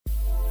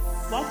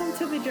Welcome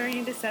to the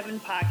Journey to Seven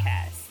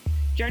podcast.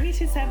 Journey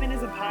to Seven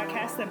is a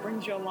podcast that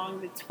brings you along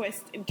the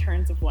twists and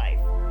turns of life.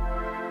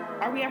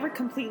 Are we ever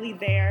completely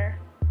there,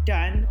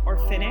 done, or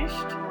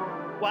finished?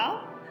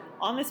 Well,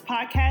 on this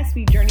podcast,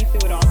 we journey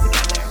through it all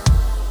together.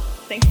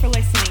 Thanks for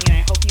listening, and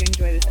I hope you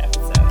enjoy this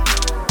episode.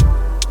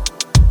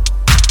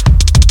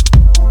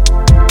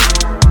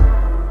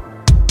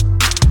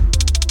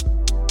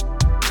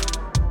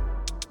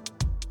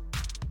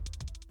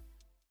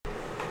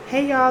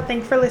 Hey y'all,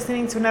 thanks for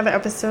listening to another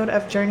episode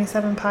of Journey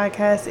 7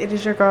 Podcast. It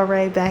is your girl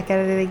Ray back at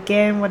it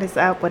again. What is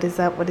up,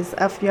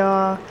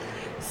 y'all?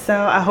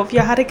 So I hope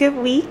y'all had a good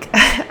week.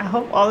 I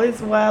hope all is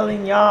well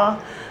in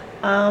y'all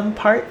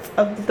parts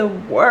of the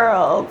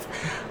world.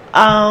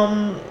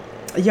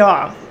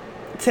 Y'all,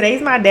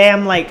 today's my day.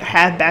 I'm like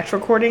half batch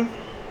recording,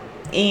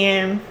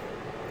 and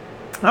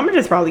I'm gonna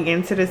just probably get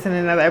into this in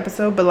another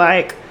episode, but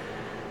like,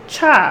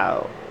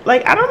 child,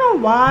 like, I don't know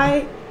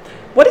why.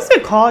 What is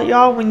it called,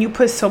 y'all, when you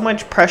put so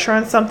much pressure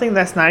on something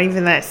that's not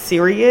even that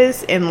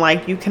serious and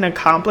like you can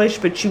accomplish,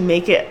 but you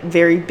make it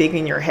very big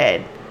in your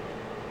head?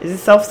 Is it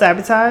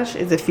self-sabotage?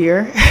 Is it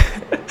fear?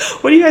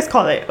 What do you guys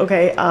call it?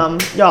 Okay,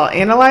 y'all,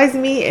 analyze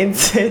me and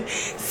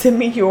send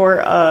me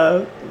your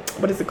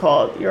what is it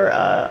called? Your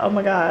oh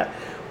my god,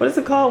 what is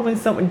it called when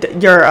someone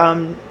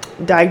your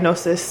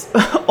diagnosis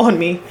on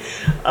me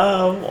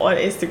on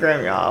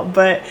Instagram, y'all.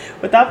 But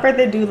without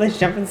further ado, let's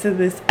jump into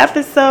this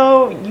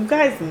episode. You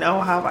guys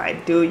know how I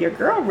do. Your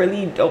girl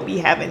really don't be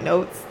having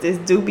notes. This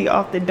do be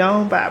off the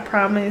dome, but I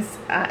promise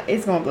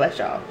it's gonna bless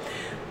y'all.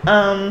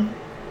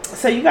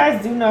 So you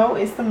guys do know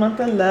it's the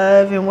month of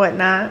love and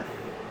whatnot,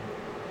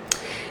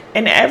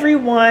 and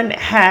everyone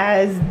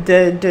has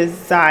the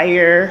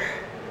desire,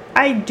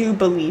 I do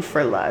believe,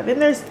 for love.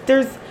 And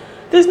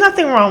there's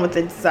nothing wrong with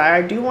the desire.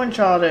 I do want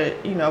y'all to,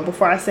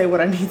 before I say what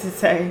I need to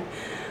say,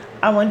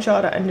 I want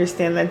y'all to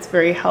understand that's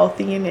very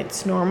healthy and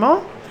it's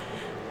normal.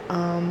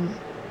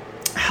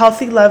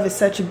 Healthy love is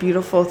such a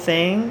beautiful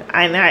thing,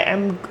 and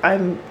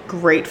I'm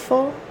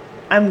grateful.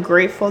 I'm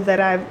grateful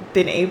that I've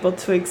been able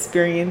to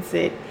experience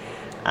it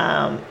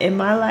in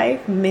my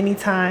life many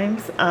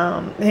times,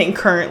 and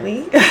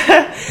currently.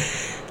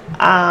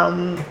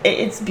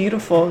 It's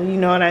beautiful, you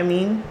know what I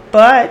mean?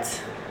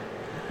 But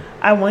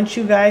I want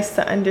you guys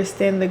to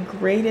understand the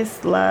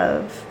greatest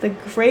love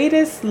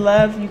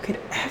you could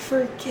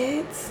ever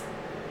get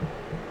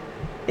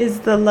is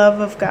the love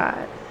of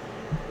God.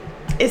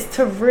 It's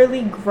to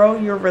really grow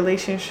your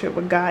relationship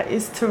with God.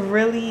 It's to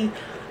really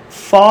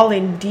fall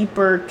in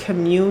deeper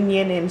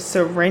communion and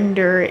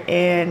surrender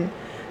and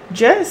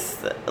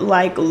just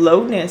like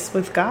lowness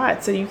with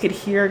God, so you could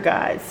hear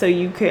God, so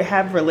you could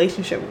have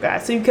relationship with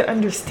God, so you could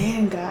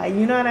understand God.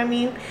 You know what I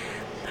mean?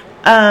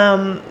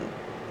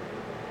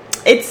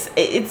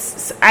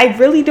 It's I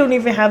really don't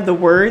even have the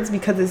words,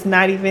 because it's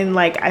not even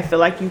like I feel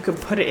like you could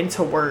put it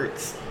into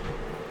words.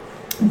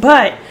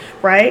 But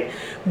right,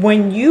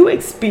 when you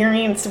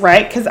experience,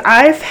 right, because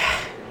I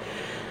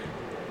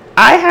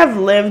have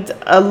lived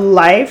a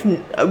life,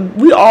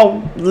 we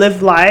all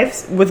live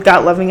lives with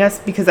God loving us,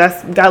 because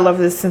God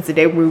loved us since the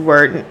day we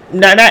were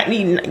not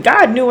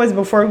God knew us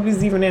before we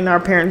was even in our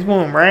parents'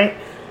 womb, right?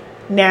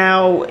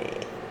 Now,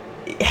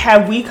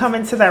 have we come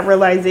into that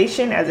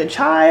realization as a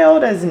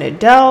child, as an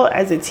adult,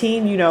 as a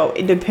teen?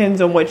 It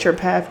depends on what your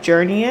path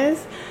journey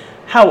is.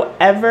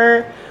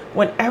 However,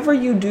 whenever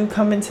you do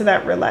come into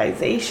that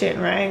realization,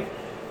 right?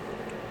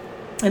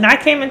 And I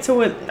came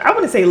into it, I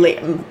wouldn't say late,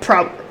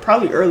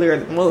 probably earlier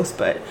than most,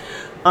 but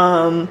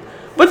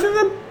within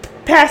the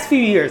past few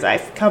years,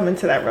 I've come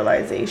into that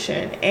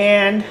realization.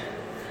 And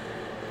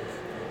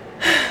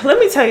let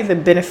me tell you the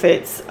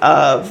benefits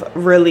of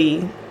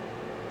really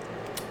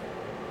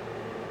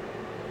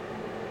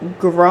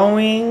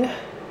growing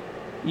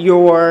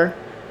your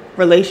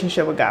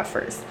relationship with God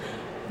first.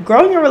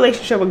 Growing your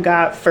relationship with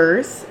God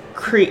first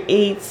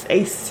creates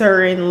a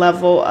certain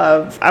level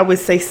of, I would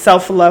say,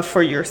 self-love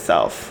for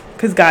yourself,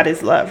 because God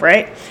is love,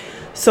 right?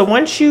 So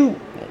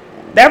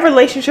that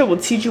relationship will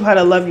teach you how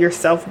to love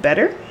yourself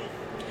better.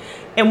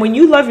 And when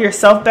you love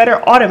yourself better,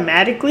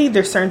 automatically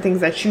there's certain things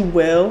that you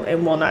will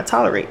and will not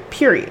tolerate,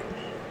 period.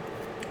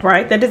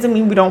 Right? That doesn't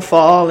mean we don't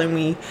fall and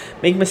we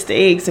make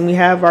mistakes and we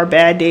have our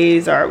bad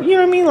days, or, you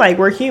know what I mean? Like,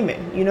 we're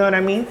human, you know what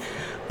I mean?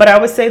 But I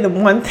would say the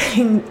one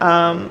thing,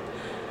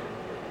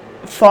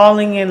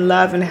 falling in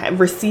love and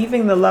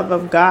receiving the love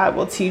of God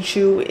will teach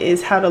you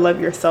is how to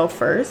love yourself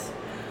first.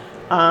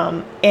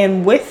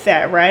 And with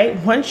that, right,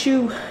 once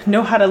you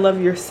know how to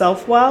love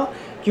yourself well,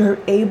 you're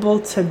able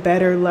to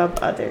better love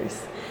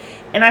others.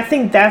 And I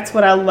think that's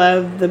what I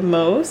love the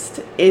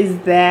most, is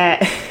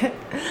that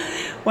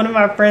one of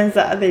my friends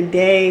the other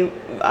day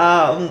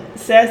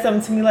said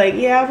something to me like,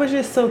 yeah, I was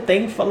just so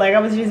thankful. Like, I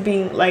was just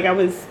being like, I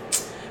was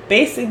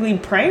basically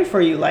praying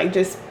for you, like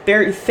just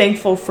very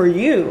thankful for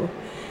you.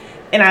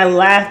 And I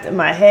laughed in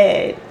my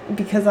head,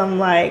 because I'm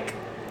like,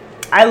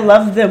 I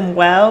love them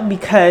well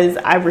because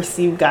I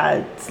received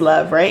God's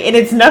love, right? And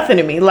it's nothing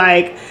to me.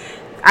 Like,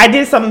 I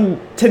did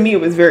something, to me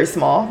it was very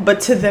small,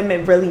 but to them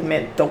it really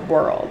meant the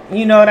world.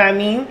 You know what I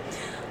mean?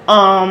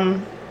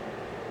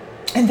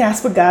 And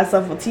that's what God's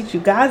love will teach you.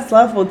 God's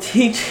love will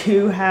teach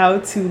you how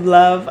to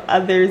love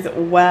others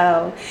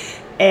well.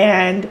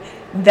 And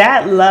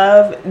that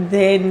love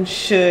then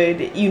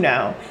should, you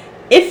know,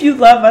 if you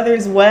love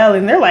others well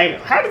and they're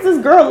like, how does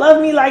this girl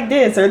love me like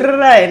this? Or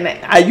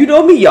and you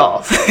know me,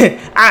 y'all.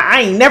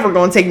 I ain't never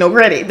gonna take no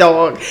credit,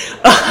 dog.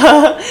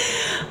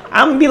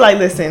 I'm gonna be like,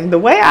 listen, the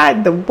way I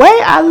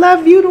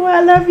love you, the way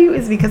I love you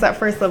is because I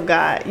first love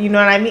God. You know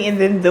what I mean? And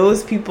then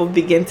those people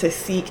begin to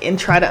seek and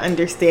try to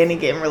understand and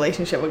get in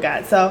relationship with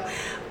God. So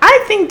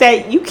I think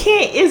that you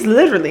can't, it's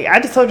literally, I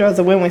just told you it was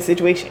a win-win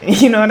situation.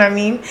 You know what I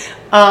mean?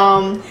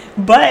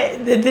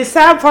 But the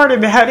sad part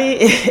about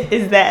it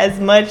is that as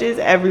much as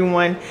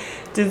everyone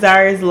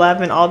desires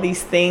love and all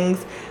these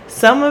things,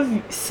 some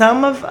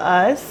of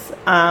us,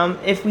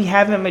 if we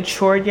haven't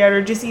matured yet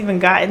or just even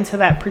gotten to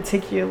that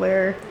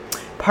particular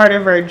part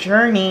of our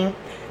journey,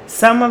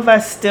 some of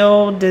us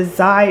still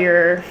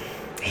desire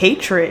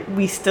hatred.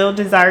 We still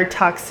desire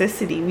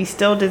toxicity. We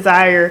still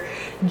desire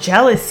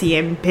jealousy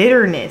and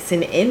bitterness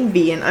and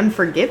envy and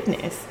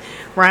unforgiveness,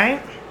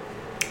 right?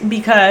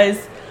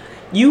 Because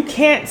you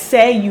can't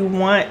say you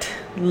want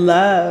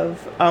love,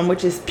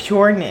 which is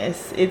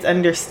pureness, it's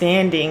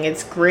understanding,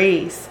 it's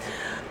grace.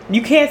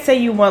 You can't say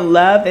you want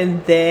love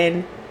and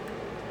then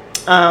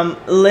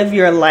live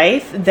your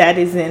life that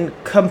is in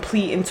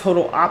complete and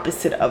total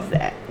opposite of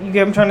that. You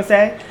get what I'm trying to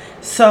say?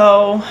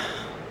 So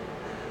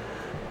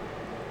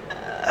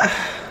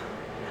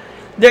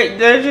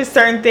there's just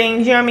certain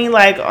things, you know what I mean?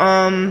 Like,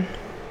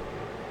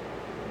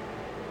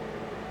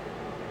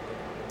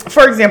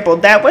 for example,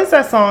 that was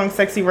that song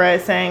Sexy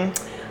Red saying,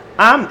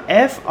 I'm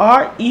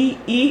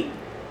F-R-E-E.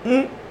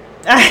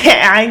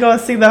 I ain't gonna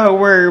see the whole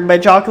word,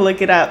 but y'all can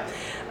look it up.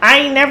 I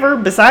ain't never,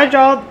 besides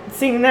y'all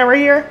singing that right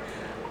here,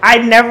 I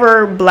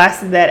never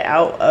blasted that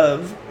out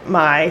of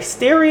my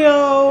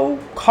stereo,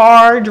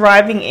 car,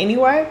 driving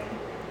anywhere,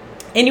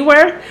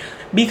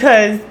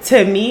 because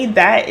to me,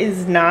 that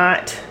is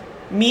not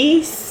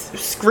me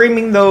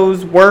screaming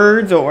those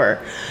words or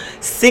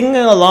singing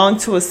along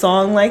to a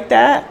song like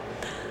that.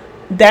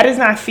 That is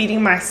not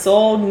feeding my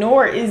soul,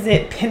 nor is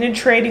it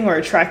penetrating or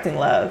attracting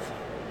love.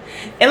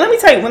 And let me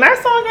tell you, when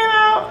that song came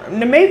out,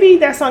 maybe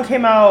that song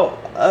came out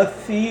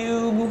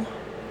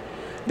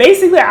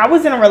basically, I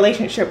was in a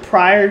relationship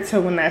prior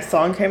to when that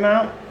song came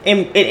out, and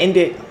it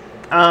ended.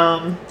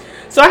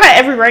 So I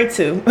had every right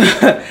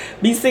to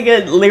be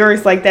singing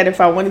lyrics like that if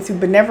I wanted to,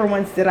 but never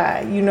once did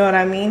I. You know what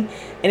I mean?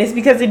 And it's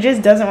because it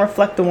just doesn't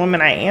reflect the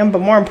woman I am.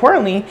 But more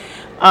importantly,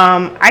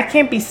 I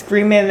can't be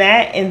screaming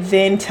that and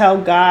then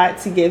tell God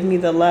to give me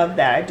the love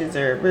that I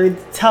deserve, or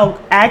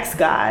ask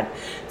God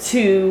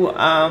to,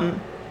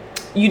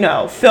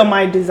 fill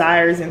my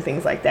desires and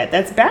things like that.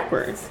 That's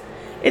backwards.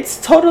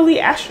 It's totally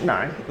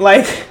asinine.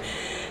 Like,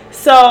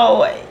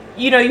 so,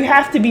 you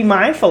have to be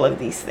mindful of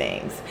these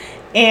things.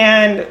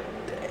 And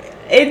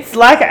it's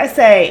like I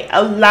say,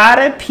 a lot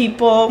of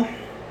people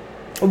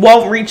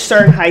won't reach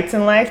certain heights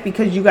in life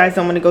because you guys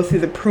don't want to go through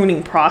the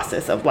pruning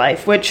process of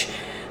life, which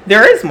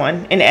there is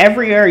one. In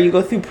every area, you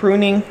go through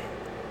pruning.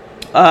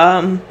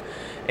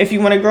 If you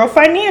want to grow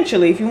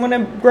financially, if you want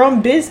to grow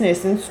in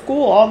business, in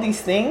school, all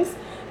these things,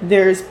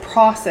 there's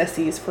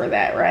processes for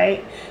that,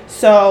 right?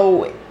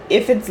 So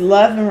if it's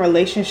love and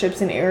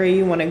relationships, an area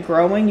you want to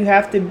grow in, you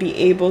have to be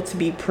able to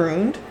be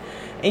pruned,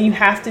 and you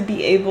have to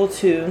be able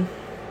to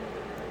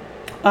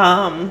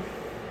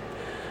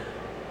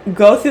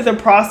go through the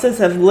process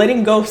of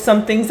letting go of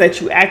some things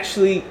that you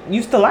actually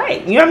used to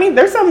like. You know what I mean?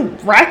 There's some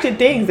ratchet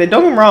things that,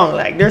 don't get me wrong,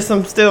 like there's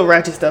some still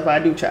ratchet stuff I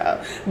do,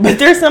 child, but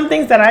there's some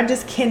things that I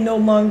just can no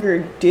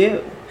longer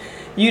do.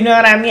 You know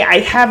what I mean?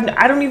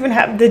 I don't even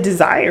have the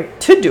desire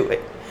to do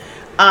it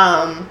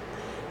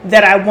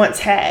that I once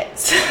had.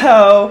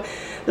 So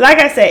like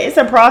I said, it's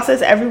a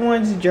process.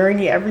 Everyone's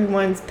journey,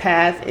 everyone's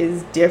path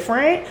is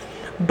different,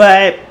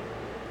 but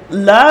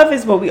love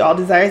is what we all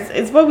desire.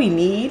 It's what we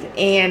need.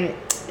 And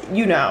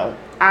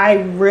I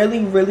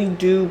really, really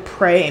do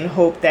pray and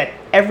hope that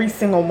every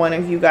single one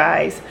of you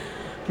guys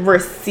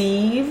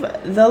receive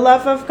the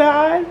love of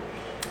God,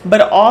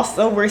 but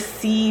also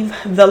receive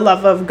the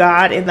love of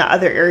God in the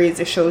other areas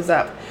it shows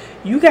up.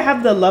 You can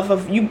have the love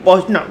of you.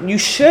 Well, no, you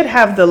should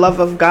have the love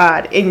of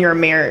God in your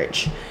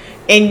marriage,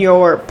 in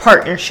your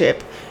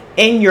partnership,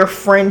 in your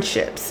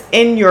friendships,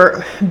 in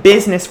your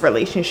business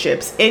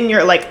relationships, in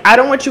your, I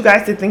don't want you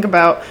guys to think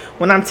about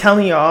when I'm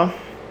telling y'all,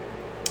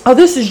 oh,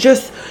 this is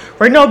just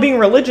right now being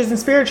religious and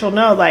spiritual.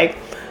 No,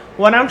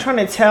 what I'm trying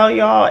to tell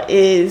y'all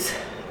is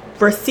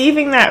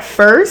receiving that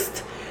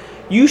first.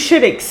 You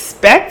should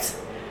expect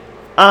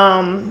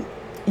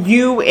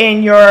you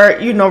and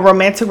your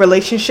romantic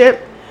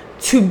relationship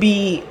to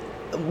be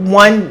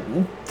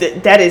one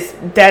that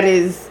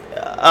is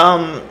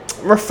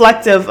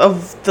reflective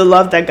of the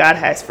love that God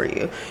has for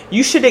you.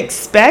 You should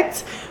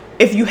expect,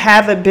 if you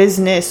have a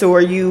business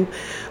or you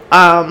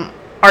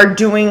are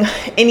doing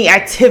any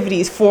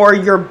activities for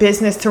your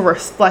business to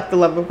reflect the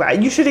love of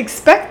God, you should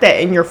expect that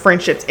in your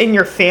friendships, in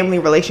your family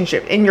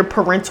relationship, in your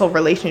parental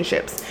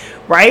relationships,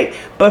 right?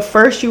 But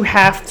first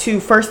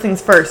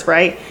things first,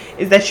 right,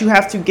 is that you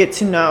have to get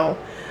to know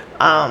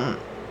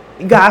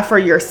God for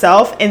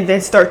yourself, and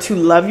then start to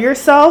love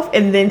yourself,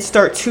 and then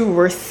start to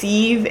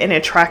receive and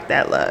attract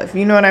that love.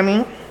 You know what I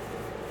mean?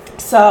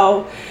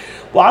 So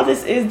while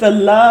this is the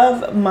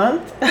love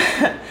month,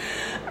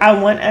 I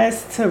want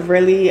us to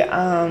really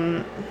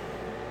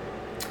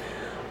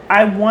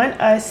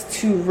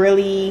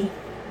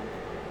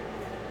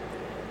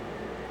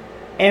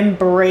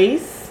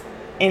embrace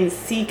and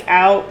seek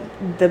out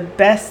the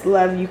best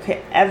love you could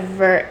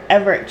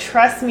ever.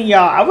 Trust me,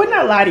 y'all. I would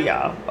not lie to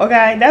y'all.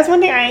 Okay, that's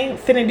one thing I ain't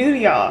finna do to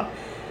y'all.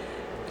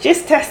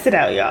 Just test it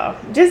out, y'all.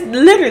 Just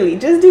literally,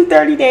 just do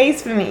 30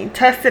 days for me.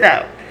 Test it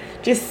out.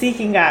 Just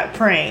seeking God,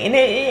 praying. And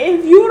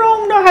if you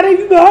don't know how to, I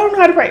don't know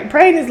how to pray.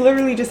 Praying is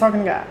literally just talking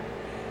to God.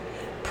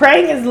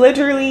 Praying is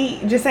literally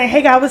just saying,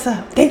 hey God, what's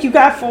up? Thank you,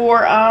 God,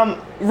 for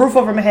roof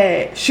over my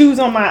head, shoes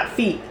on my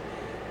feet.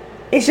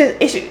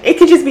 It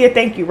could just be a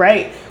thank you,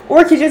 right?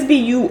 Or it could just be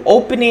you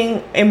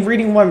opening and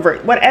reading one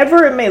verse.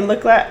 Whatever it may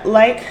look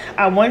like,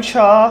 I want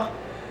y'all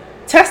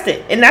test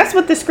it. And that's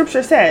what the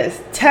scripture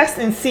says. Test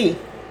and see.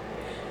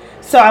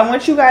 So I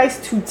want you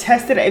guys to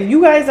test it. If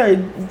you guys are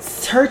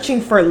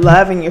searching for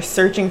love and you're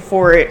searching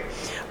for it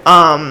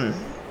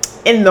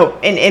in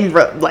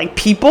like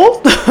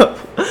people,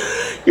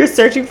 you're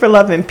searching for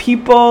love in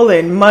people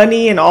and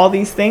money and all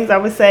these things, I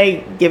would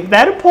say give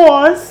that a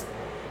pause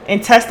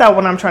and test out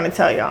what I'm trying to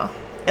tell y'all.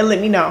 And let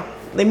me know.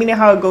 Let me know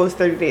how it goes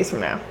 30 days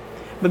from now.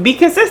 But be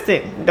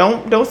consistent.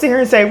 Don't sit here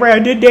and say, right, I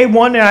did day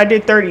 1 and I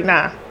did 30.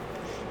 Nah.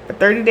 For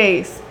 30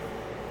 days.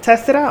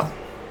 Test it out.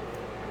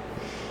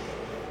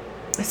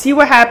 See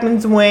what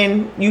happens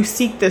when you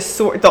seek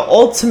the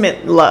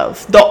ultimate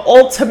love. The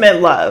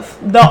ultimate love.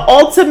 The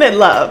ultimate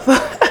love.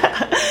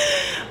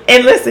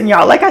 And listen,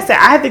 y'all, like I said,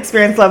 I have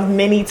experienced love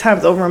many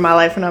times over in my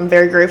life, and I'm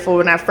very grateful.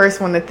 And I first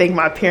want to thank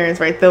my parents,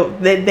 right?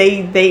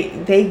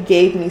 They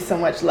gave me so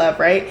much love,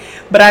 right?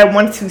 But I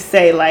want to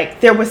say, like,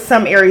 there was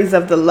some areas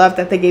of the love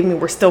that they gave me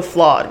were still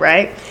flawed,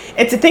 right?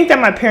 And to think that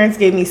my parents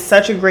gave me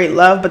such a great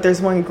love, but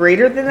there's one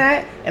greater than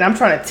that, and I'm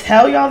trying to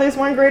tell y'all there's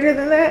one greater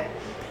than that.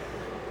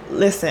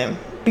 Listen,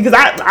 because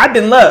I've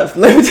been loved.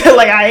 Let me tell you,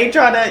 like, I ain't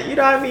trying to, you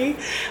know what I mean?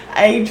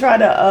 I ain't trying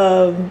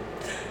to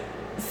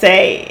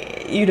say,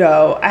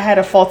 I had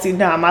a faulty,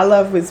 my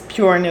love was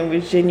pure and it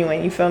was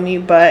genuine, you feel me?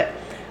 But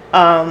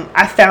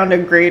I found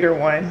a greater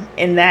one,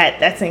 and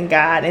that's in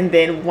God. And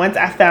then once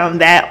I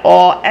found that,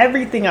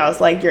 everything else,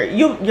 like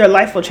your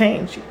life will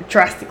change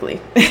drastically.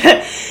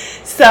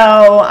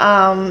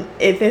 So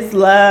if it's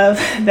love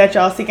that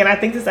y'all seek, and I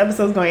think this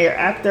episode is going to air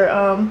after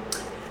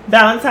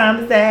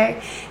Valentine's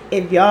Day.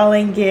 If y'all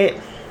ain't get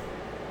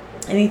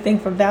anything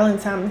for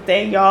Valentine's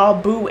Day,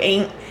 y'all, boo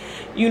ain't,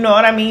 you know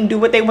what I mean, do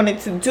what they wanted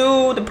to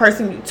do. The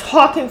person you're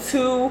talking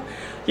to,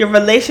 your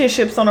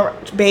relationships on a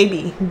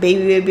baby.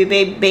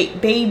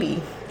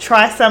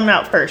 Try something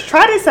out first.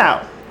 Try this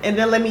out, and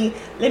then let me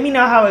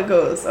know how it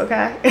goes,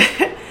 okay?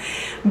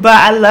 But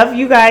I love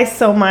you guys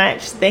so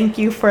much. Thank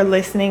you for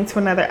listening to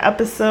another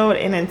episode,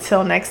 and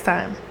until next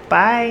time,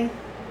 bye.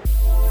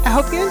 I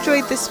hope you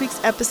enjoyed this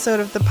week's episode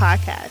of the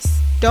podcast.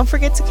 Don't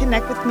forget to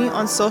connect with me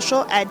on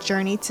social at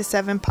Journey to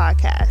 7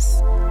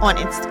 Podcasts on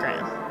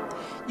Instagram.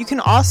 You can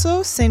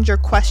also send your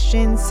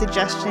questions,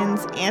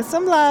 suggestions, and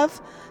some love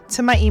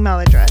to my email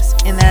address,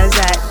 and that is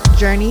at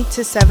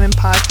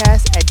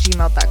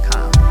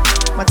journey27podcast@gmail.com.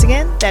 Once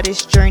again, that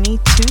is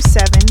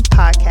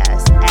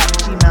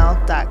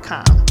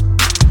journey27podcast@gmail.com.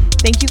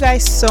 Thank you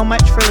guys so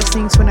much for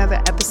listening to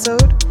another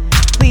episode.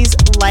 Please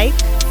like,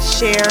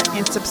 share,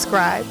 and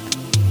subscribe.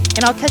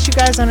 And I'll catch you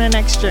guys on the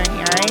next journey, all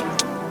right?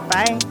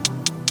 Bye.